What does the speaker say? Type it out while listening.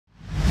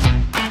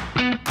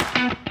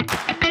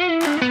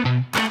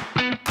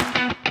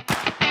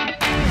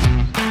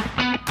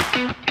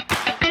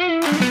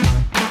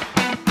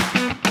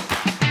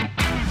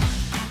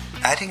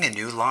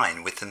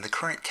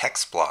current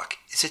text block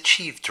is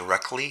achieved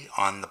directly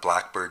on the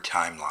Blackbird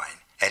timeline.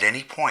 At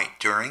any point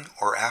during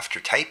or after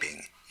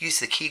typing, use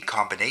the key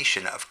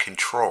combination of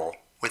Control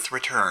with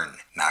Return.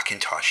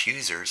 Macintosh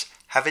users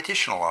have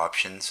additional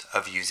options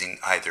of using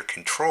either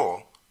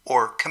Control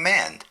or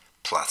Command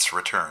plus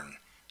Return.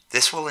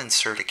 This will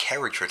insert a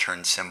carriage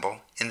return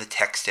symbol in the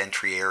text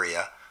entry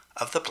area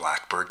of the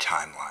Blackbird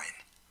timeline.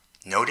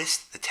 Notice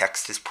the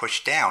text is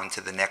pushed down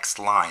to the next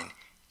line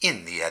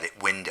in the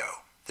Edit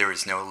window. There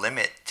is no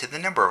limit to the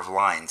number of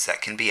lines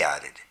that can be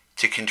added.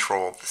 To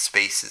control the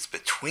spaces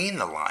between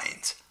the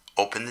lines,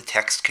 open the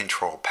Text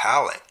Control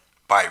palette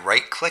by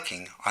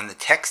right-clicking on the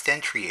text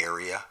entry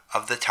area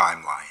of the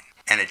timeline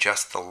and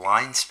adjust the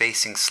line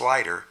spacing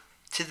slider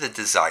to the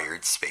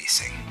desired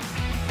spacing.